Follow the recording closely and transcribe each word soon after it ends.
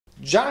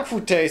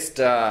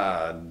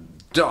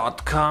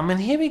junkfoodtaster.com, and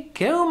here we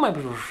go, my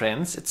beautiful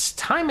friends. It's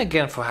time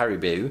again for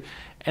Haribo,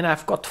 and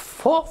I've got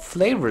 4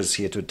 flavors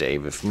here today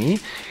with me.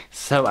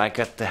 So I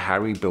got the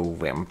Haribo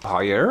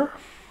Vampire,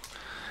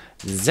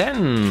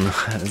 then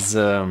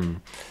the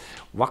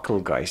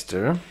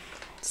Wackelgeister.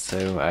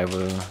 So I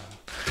will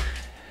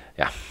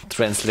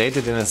translate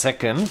it in a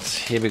second.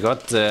 Here we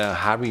got the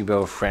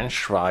Haribo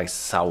French Fries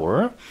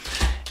Sour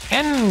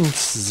and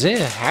the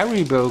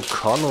Haribo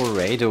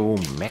Colorado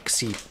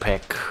Maxi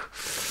Pack.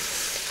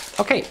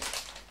 Okay,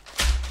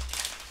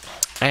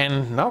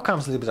 and now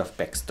comes a little bit of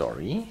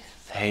backstory.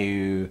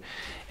 So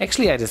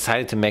actually I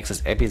decided to make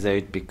this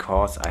episode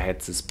because I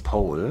had this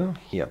poll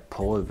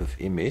with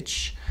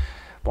image.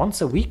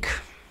 Once a week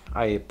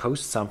I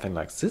post something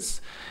like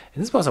this,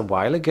 and this was a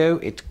while ago.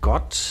 It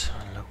got,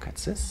 look at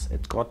this,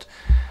 it got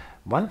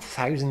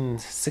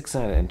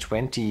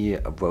 1,620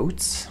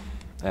 votes.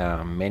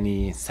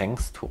 Many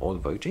thanks to all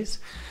voters.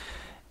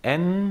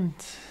 And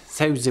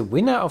so the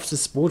winner of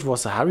this vote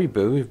was a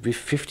Haribo with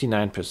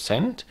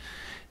 59%.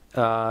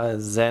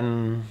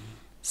 Then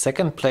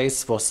second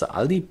place was the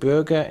Aldi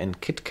Burger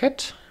and Kit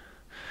Kat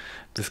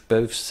with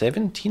both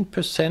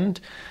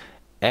 17%.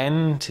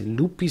 And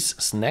Loopy's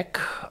Snack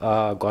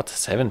got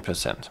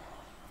 7%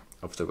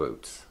 of the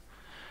votes.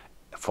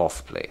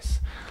 4th place.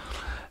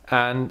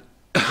 And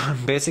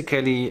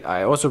basically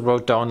I also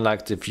wrote down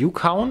like the view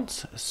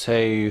count.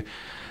 So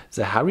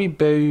the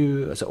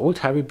old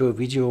Haribo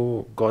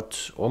video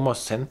got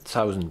almost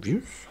 10,000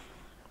 views.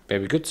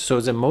 Very good. So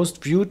the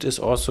most viewed is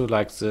also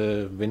like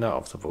the winner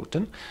of the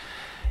voting.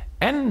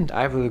 And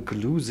I will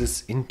glue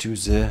this into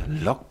the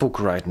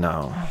logbook right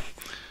now.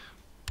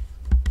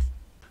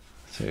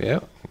 So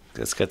yeah,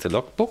 let's get the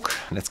logbook.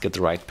 Let's get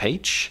the right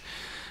page.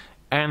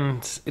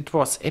 And it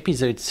was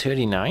episode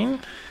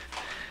 39.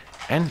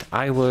 And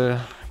I will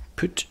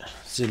put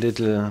the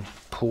little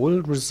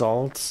poll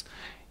results.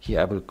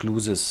 Here I will glue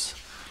this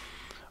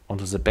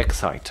onto the back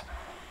side.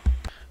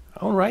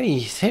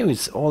 Alrighty, so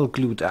it's all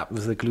glued up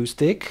with a glue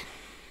stick.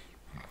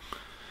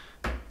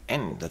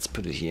 And let's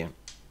put it here.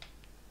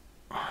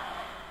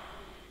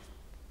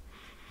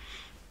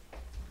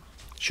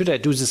 Should I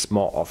do this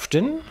more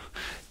often?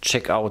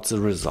 Check out the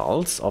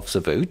results of the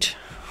vote.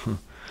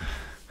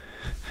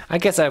 I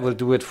guess I will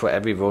do it for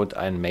every vote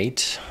I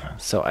made.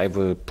 So I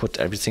will put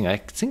everything. I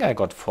think I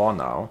got 4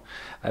 now.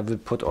 I will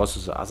put also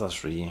the other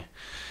 3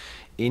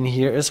 in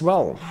here as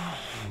well.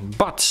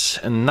 But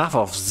enough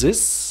of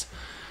this.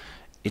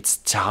 It's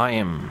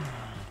time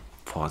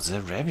for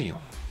the review,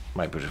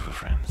 my beautiful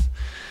friends.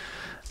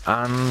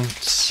 And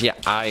yeah,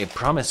 I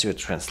promise you a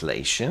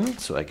translation,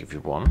 so I give you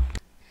one.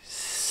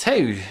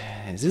 So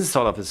this is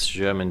sort of this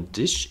German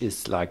dish.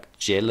 It's like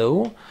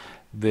Jello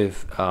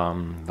with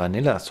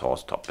vanilla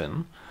sauce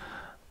topping.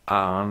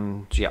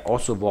 And yeah,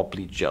 also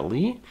wobbly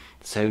jelly.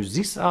 So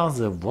these are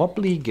the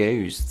Wobbly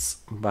Ghosts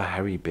by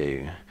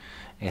Haribo.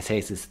 It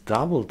says it's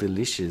double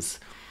delicious,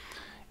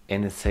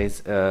 and it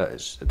says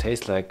it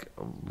tastes like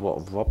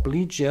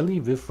wobbly jelly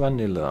with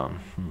vanilla.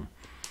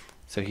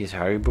 So here's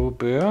Haribo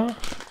Bear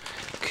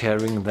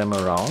carrying them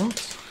around,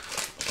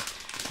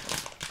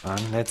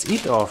 and let's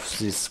eat off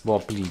these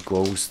wobbly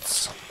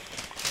ghosts.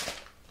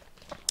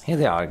 Here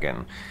they are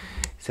again.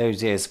 So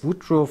there's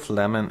woodruff,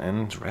 lemon,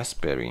 and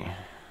raspberry.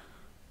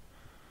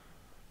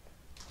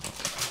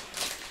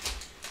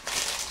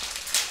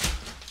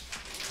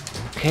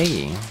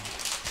 Okay,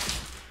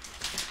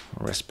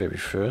 raspberry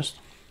first.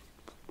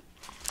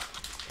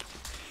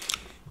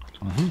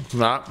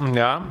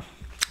 Yeah,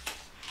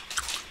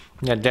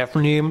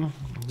 definitely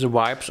the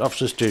vibes of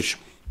this dish.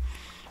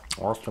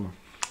 Awesome.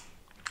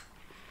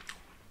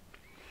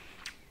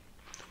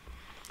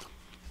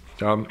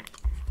 So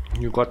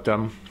you got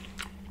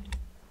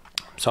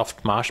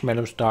soft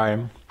marshmallow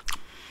style.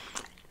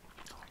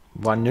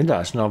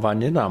 Vanilla, it's no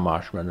vanilla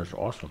marshmallows.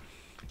 Awesome.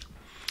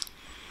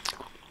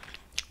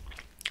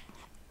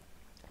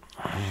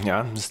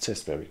 Yeah, this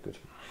tastes very good.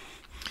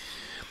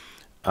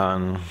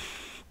 Now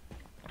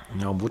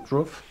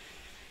woodruff.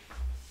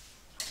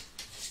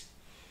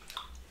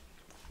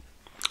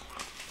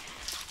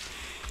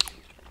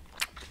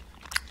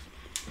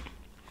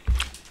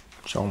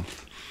 So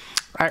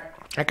I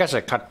guess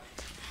I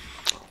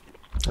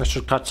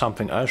should cut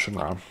something else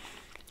now.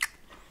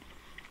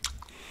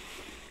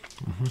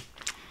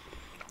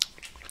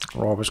 I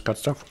always cut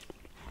stuff.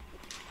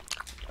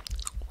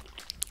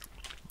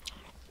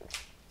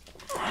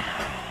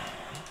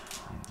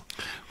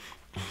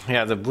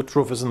 Yeah, the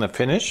woodruff is in the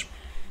finish.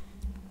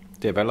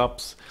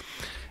 Develops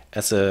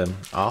as a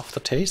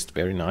aftertaste,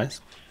 very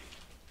nice.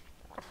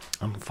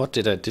 What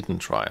didn't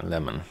try?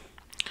 Lemon.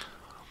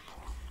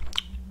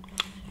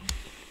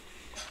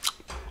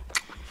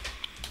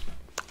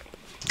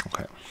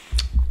 Okay.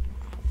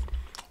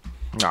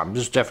 Yeah,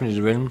 this is definitely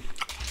the win.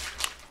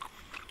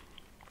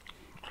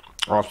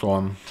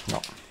 Also,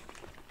 no.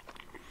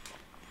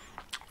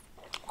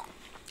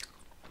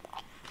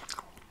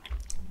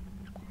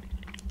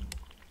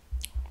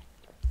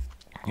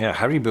 Yeah,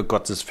 Haribo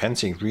got this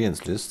fancy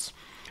ingredients list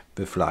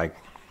with like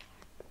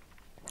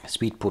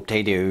sweet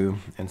potato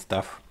and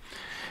stuff.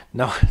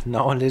 Now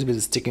a little bit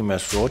is sticking my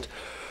throat.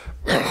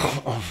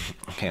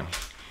 Okay,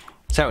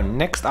 so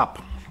next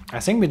up, I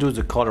think we do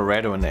the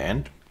Colorado in the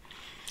end.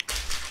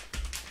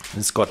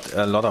 It's got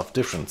a lot of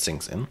different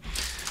things in.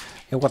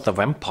 Here got the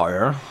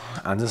vampire,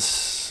 and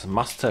this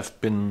must have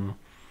been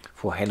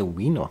for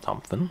Halloween or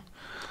something.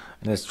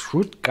 And it's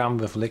fruit gum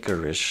with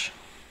licorice.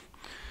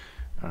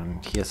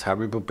 And here's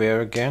Haribo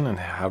bear again and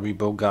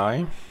Haribo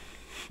guy.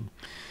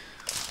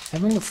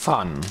 Having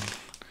fun.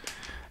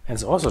 And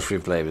it's also 3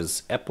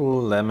 flavors: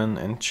 apple, lemon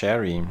and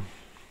cherry.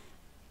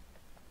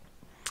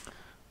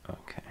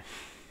 Okay.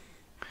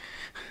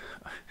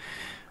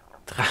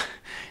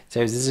 So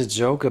this is a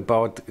joke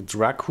about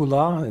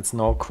Dracula. It's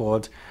now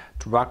called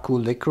Dracula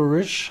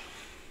licorice.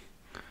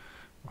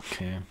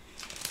 Okay.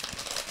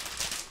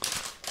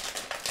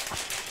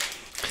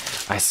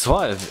 I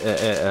saw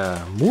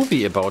a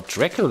movie about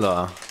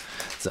Dracula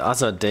the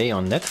other day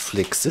on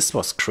Netflix. This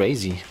was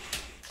crazy.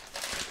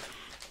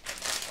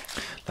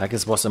 Like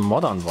it was a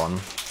modern one.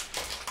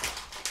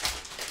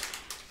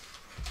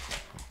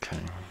 Okay,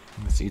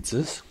 let's eat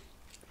this.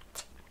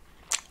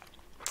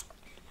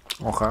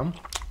 Okay.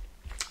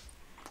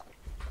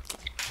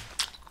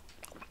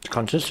 The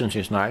consistency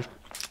is nice.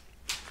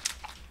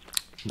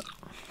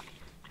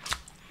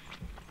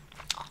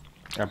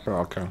 Apple,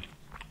 okay.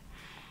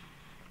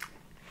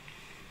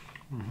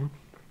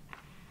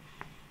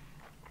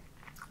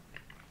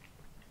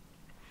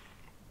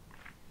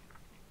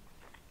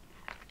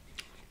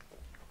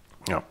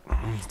 Yeah,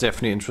 it's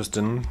definitely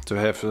interesting to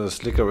have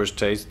this licorice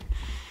taste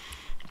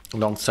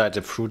alongside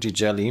the fruity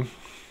jelly.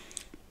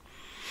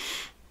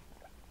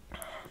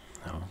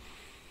 Oh.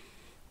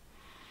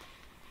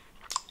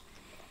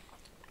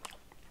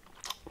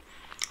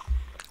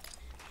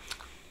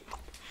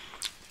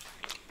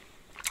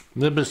 A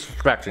little bit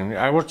distracting.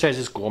 I would say this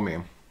is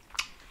gourmet.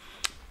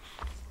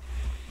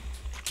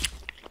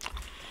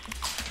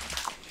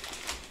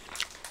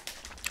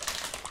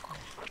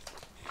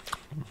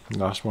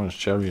 Last one is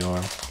cherry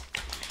oil.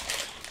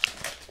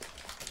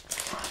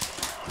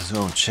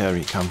 So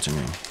cherry, come to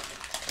me.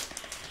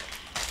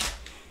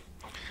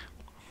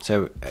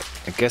 So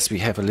I guess we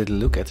have a little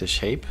look at the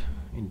shape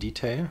in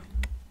detail.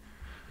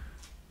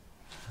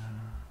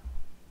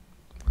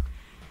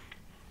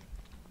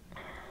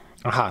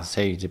 Aha,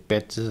 say the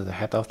bed, this is the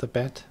head of the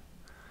bed.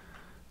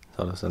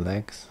 So there's the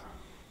legs.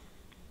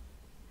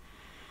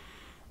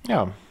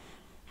 Yeah.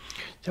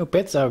 So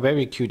beds are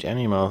very cute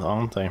animals,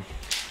 aren't they?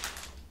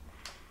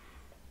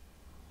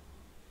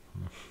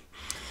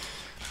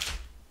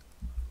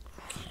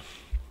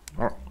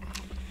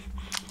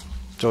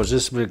 So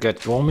this will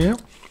get gourmet.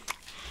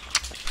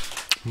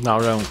 Now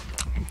then,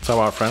 some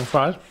our French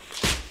fries.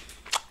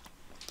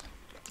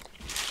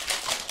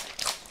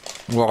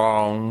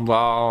 Wow,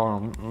 wow,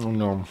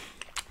 no.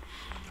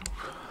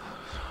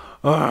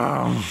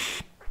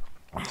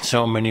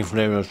 So many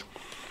flavors.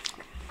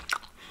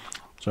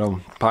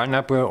 So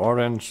pineapple,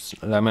 orange,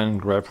 lemon,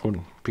 grapefruit,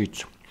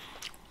 peach.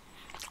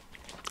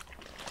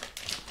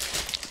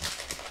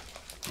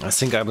 I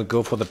think I will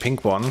go for the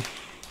pink one.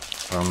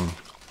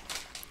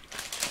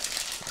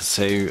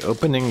 So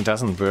opening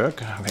doesn't work.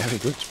 Very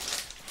good.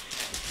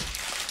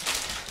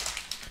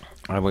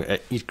 I will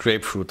eat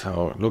grapefruit.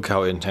 Look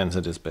how intense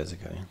it is,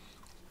 basically.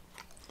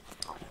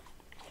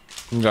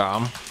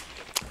 Yeah.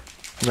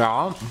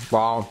 Yeah.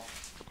 Wow.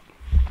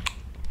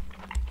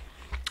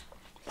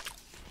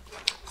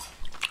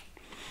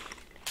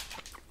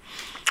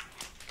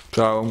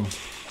 So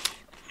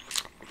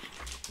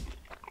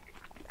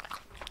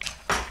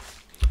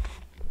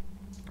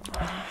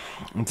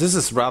this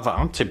is rather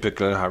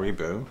untypical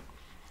Haribo.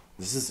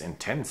 This is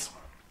intense.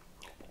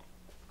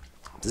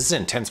 This is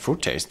intense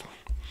fruit taste.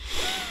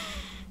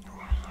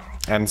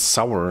 And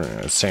sour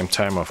at the same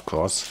time, of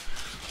course.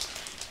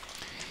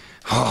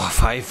 Oh,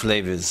 5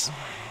 flavors.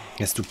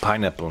 Let's do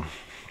pineapple.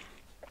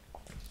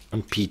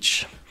 And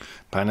peach.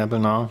 Pineapple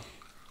now.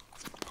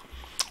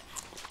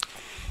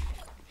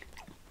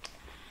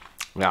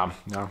 Yeah,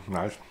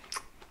 nice.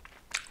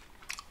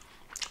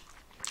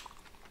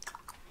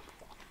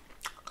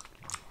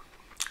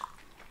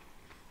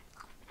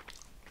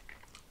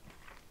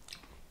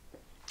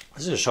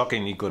 This is a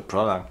shockingly good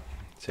product.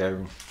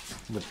 So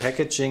the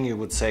packaging, you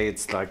would say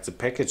it's like the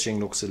packaging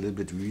looks a little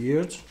bit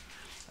weird.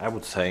 I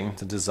would say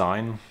the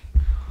design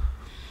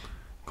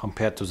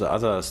compared to the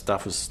other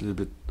stuff is a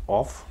little bit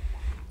off,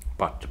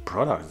 but the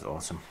product is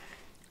awesome.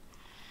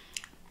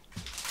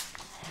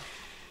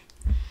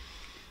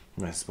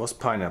 This was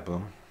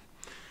pineapple.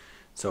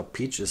 So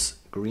peach is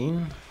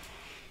green.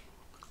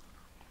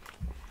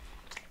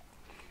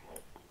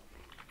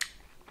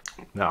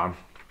 Yeah.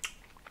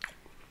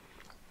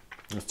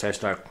 It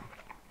tastes like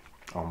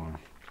give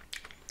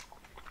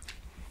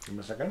me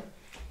a second.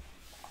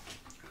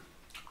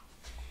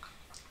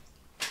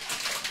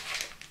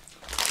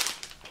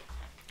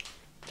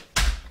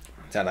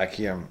 They're like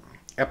here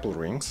apple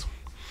rings,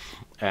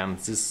 and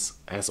this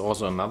has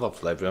also another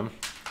flavor,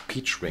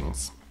 peach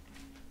rings.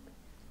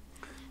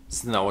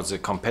 This is now the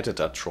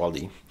competitor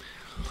trolley,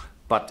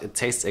 but it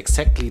tastes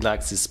exactly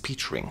like these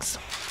peach rings.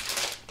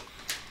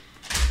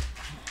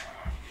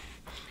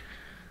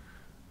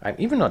 I'm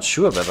even not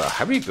sure whether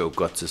Haribo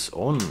got its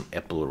own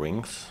apple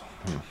rings.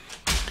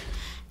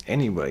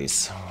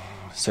 Anyways,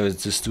 so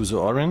just do the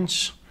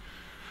orange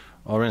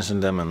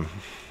and lemon.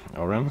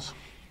 Orange.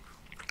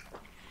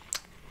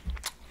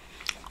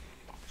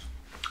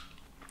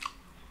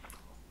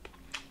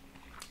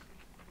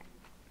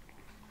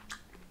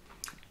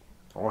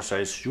 Or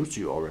say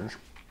juicy orange.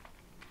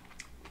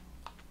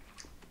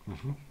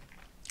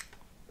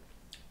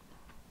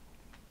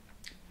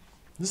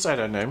 This I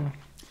don't know.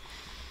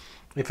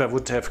 If I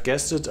would have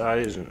guessed it,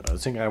 I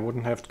think I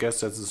wouldn't have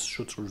guessed that this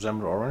should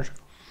resemble orange.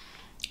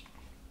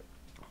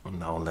 And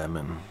now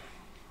lemon.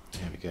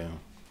 Here we go.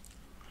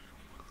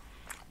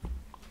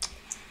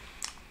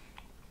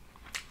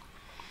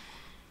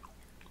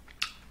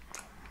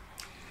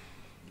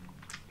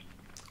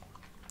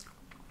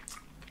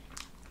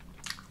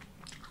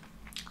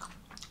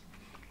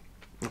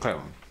 Okay.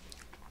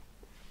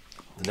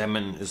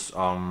 Lemon is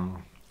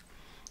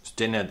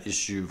standard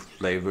issue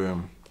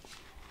flavor.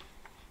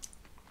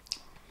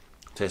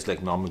 Tastes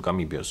like normal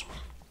gummy bears,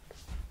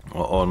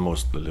 or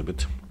almost a little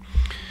bit.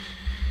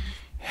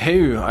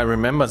 Hey, I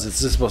remember that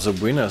this was a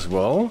winner as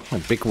well, a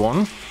big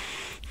one.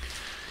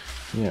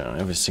 Yeah,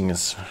 everything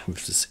is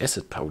with this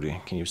acid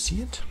powder. Can you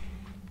see it?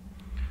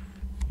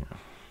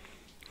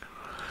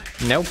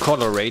 Yeah. Now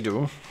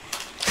Colorado.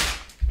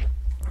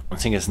 I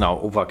think it's now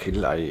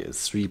overkill.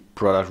 3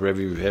 product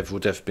review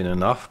would have been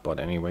enough, but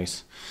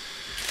anyways.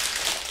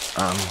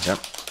 Yeah.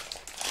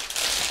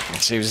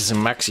 So this is a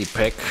maxi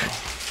pack.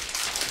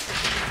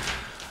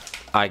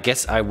 I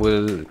guess I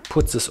will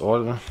put this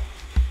all,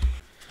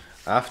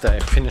 after I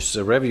finish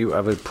the review, I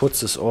will put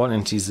this all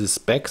into these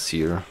bags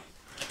here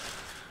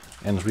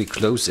and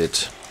reclose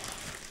it.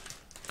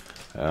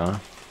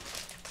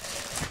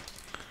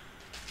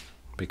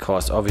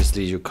 Because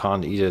obviously you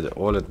can't eat it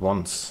all at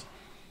once.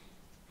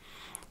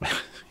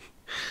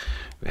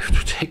 We have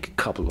to take a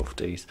couple of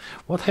days.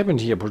 What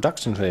happened here?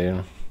 Production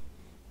fail.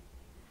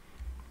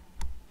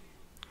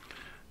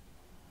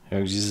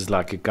 This is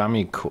like a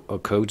gummy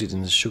coated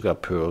in the sugar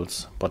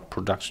pearls, but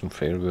production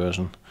fail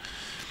version.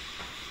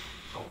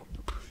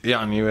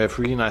 Yeah, and you have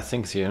really nice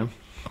things here.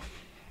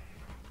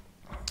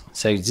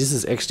 So this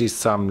is actually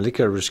some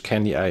licorice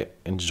candy I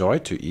enjoy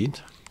to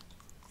eat.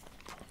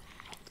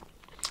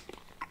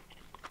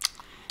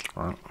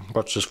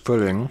 What's this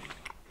filling?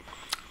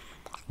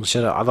 This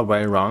is the other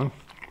way around.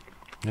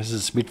 This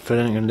is sweet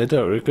filling in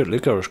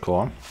licorice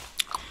core.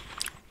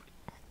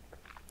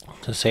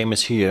 The same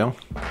as here.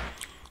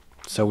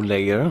 So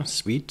layer,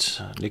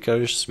 sweet,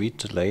 licorice,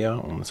 sweet, layer,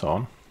 and so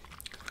on.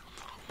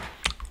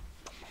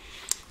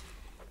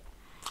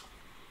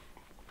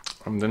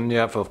 And then you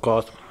have, of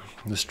course,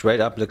 the straight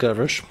up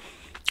licorice.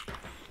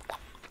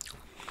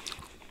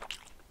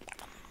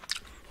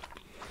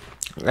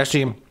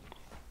 Actually,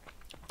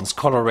 this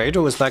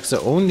Colorado is like the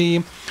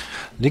only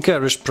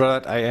licorice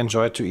product I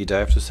enjoy to eat, I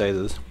have to say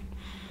this.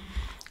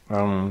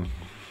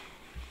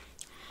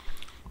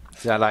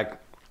 They're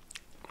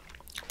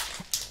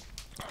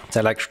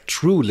like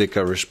true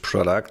licorice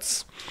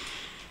products,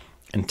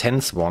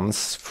 intense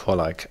ones for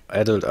like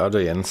adult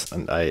audience,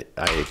 and I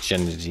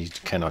generally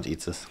cannot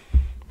eat this.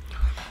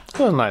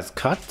 Oh, a nice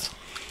cut.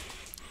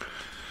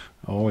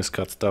 Always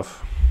cut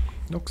stuff.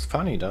 Looks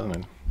funny, doesn't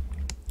it?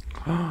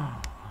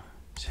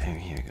 So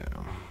here we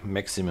go.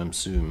 Maximum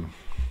zoom.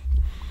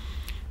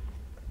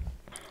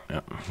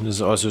 Yeah, this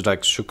is also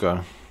like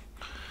sugar.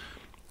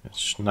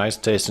 It's nice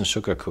taste and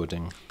sugar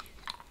coating.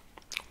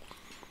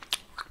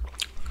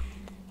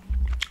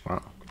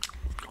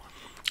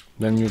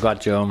 Then you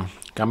got your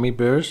gummy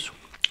bears.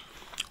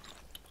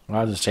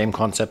 The same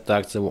concept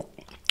like the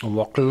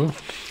Wackel,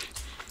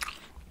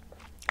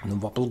 the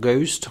Wobble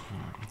Ghost.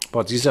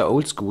 But these are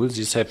old school.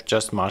 These have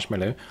just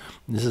marshmallow.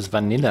 This is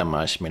vanilla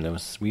marshmallow.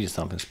 It's really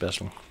something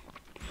special.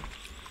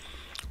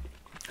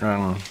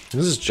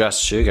 This is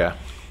just sugar.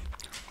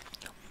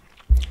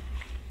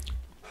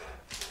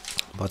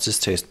 But this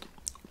tastes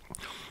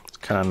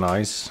kind of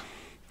nice.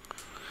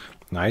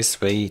 Nice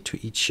way to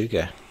eat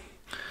sugar.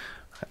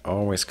 I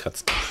always cut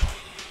stuff.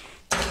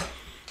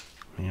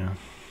 Yeah.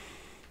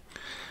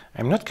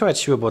 I'm not quite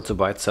sure what the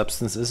white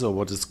substance is or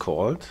what it's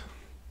called.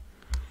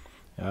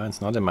 Yeah,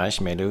 it's not a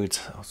marshmallow, it's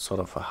sort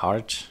of a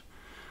hard,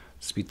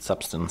 sweet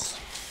substance.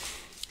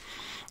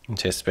 It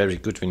tastes very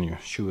good when you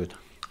chew it.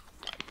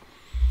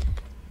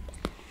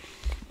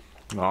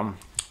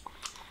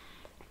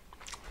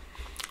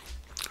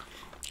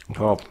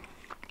 Top.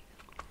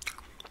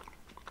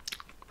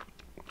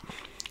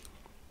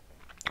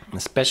 A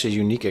special,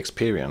 unique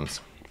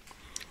experience.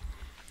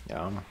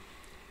 Yeah.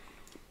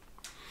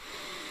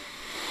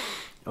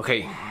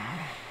 Okay.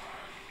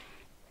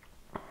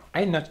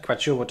 I'm not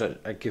quite sure what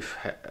I give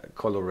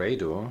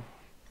Colorado.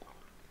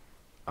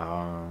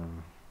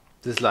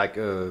 This is like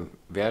a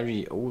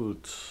very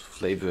old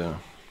flavor.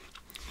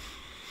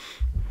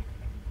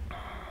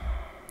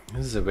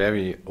 This is a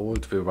very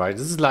old variety.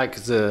 This is like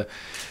the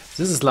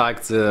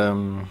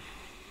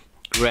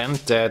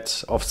granddad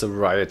of the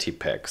variety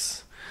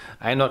packs.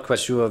 I'm not quite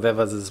sure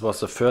whether this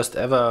was the first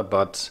ever,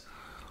 but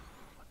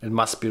it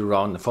must be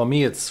around. For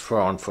me, it's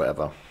around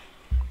forever.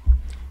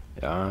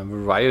 Yeah,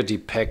 variety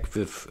pack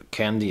with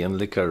candy and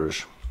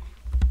licorice.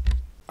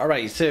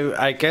 Alright, so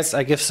I guess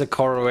I give the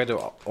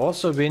Colorado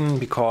also a win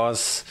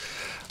because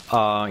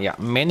yeah,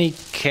 many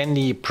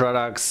candy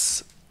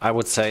products I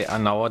would say are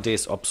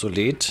nowadays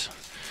obsolete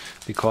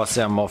because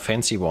there are more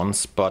fancy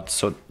ones, but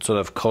sort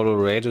of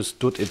Colorado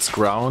stood its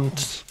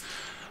ground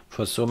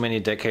for so many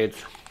decades.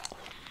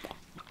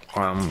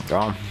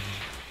 Yeah.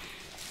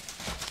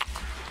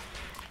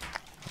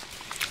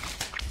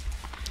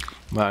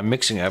 Well, I'm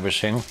mixing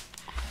everything.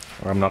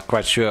 I'm not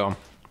quite sure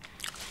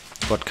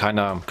what kind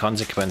of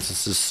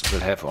consequences this will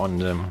have on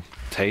the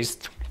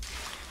taste.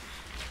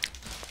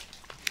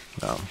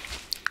 Yeah.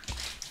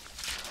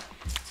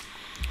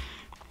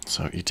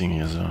 So eating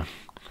here the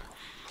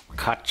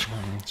cut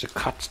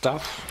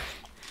stuff.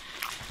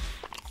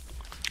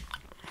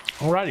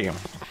 Alrighty.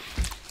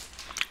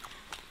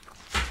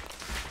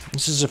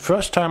 This is the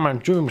first time I'm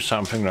doing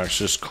something like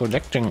this,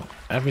 collecting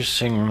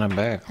everything in a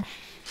bag.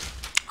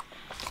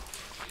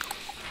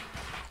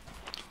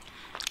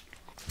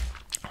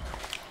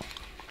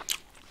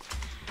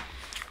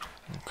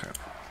 Okay.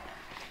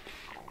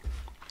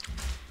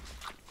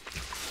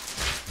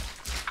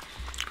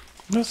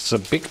 This is a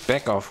big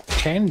bag of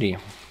candy.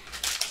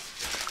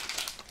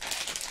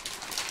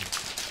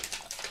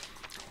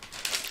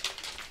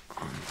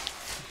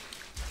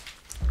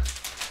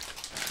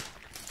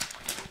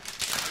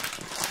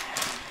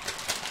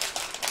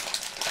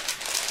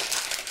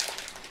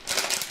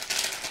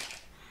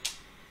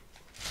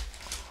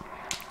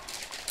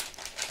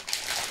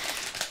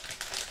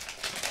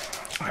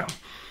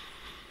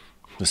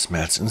 This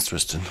smells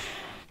interesting.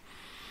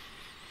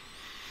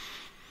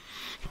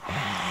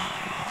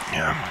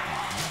 Yeah.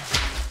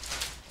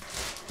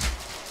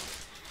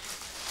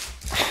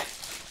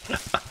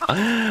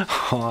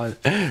 Oh,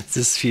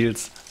 this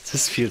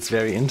feels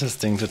very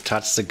interesting to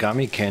touch the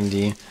gummy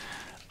candy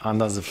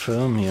under the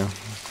film here.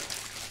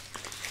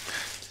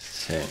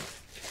 So,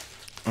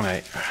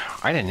 I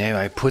don't know.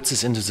 I put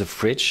this into the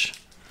fridge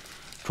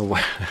for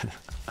what?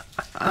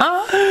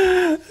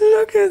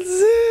 Look at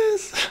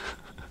this.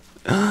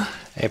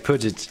 I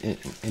put it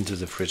into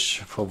the fridge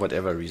for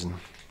whatever reason.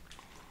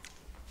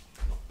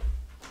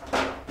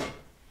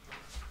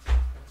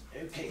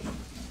 Okay,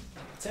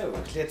 so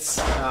let's.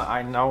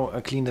 I now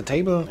clean the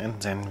table and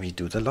then we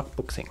do the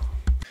logbook thing.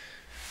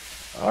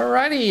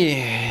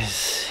 Alrighty,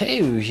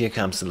 so here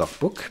comes the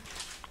logbook.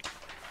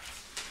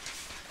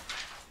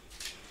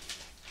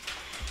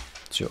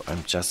 So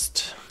I'm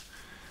just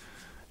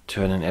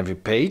turning every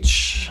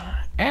page,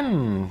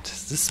 and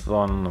this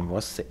one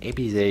was the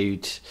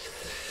episode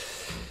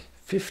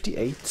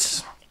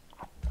 58,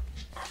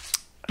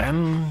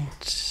 and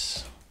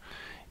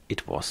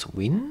it was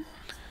win.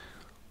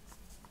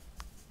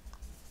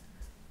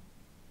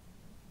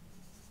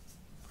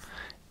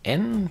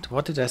 And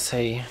what did I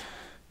say?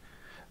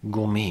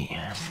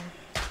 Gourmet.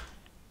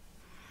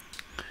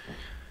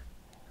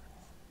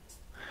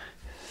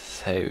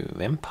 So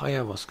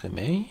vampire was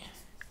gourmet.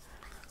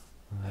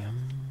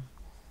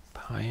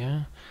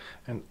 Vampire,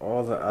 and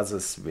all the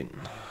others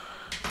win.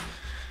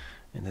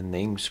 And the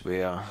names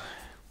were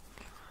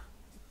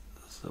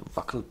the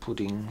Wackel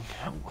pudding.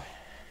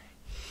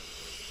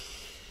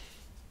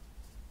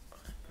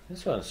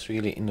 This was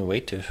really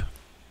innovative.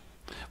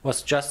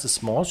 Was just a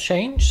small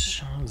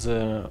change,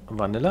 the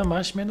vanilla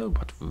marshmallow,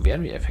 but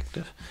very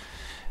effective.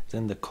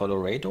 Then the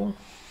Colorado.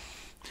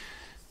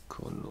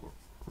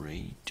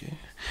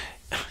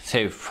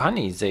 So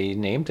funny, they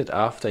named it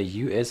after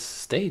US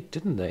state,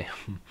 didn't they?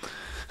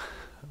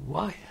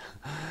 Why?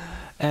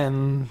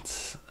 And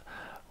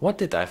what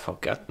did I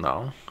forget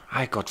now?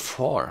 I got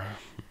 4.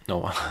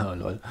 No,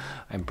 lol,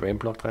 I'm brain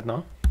blocked right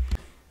now.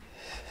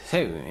 So,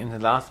 in the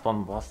last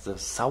one was the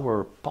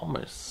sour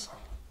pommes.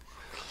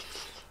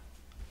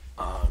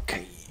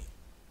 Okay.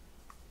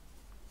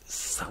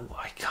 So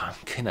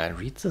can I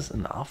read this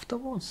in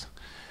afterwards?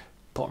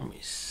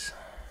 Pommes.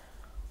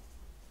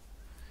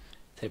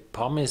 The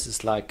pommes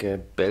is like a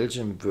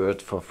Belgian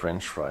word for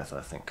French fries,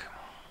 I think.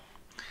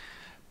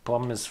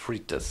 Pommes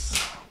frites,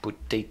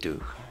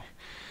 potato,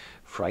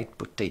 fried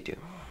potato.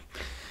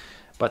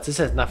 But this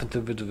has nothing to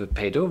do with the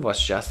potato, was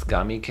just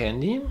gummy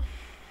candy.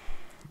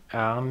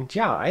 And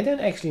yeah, I don't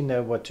actually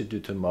know what to do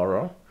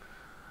tomorrow.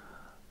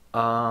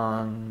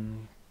 Let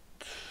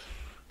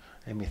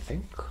me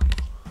think.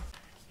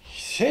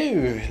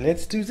 So,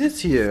 let's do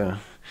this here.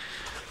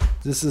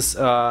 This is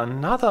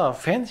another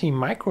fancy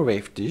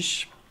microwave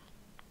dish.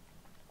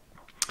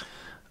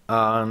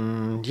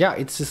 Yeah,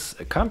 it's this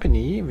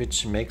company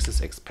which makes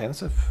this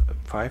expensive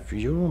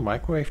 €5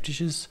 microwave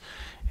dishes.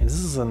 And this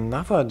is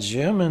another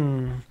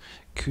German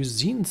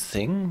cuisine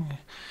thing.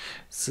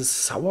 This is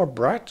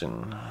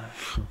Sauerbraten.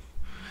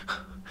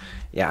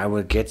 Yeah, I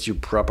will get you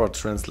proper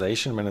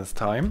translation when it's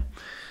time.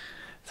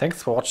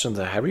 Thanks for watching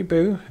the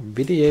Haribo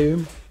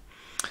video.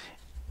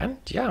 And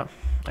yeah,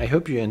 I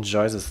hope you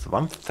enjoy this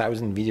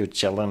 1000 video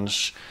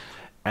challenge.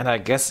 And I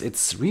guess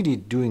it's really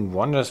doing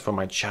wonders for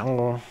my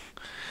channel.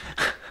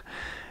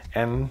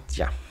 And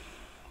yeah,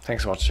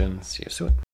 thanks for watching. See you soon.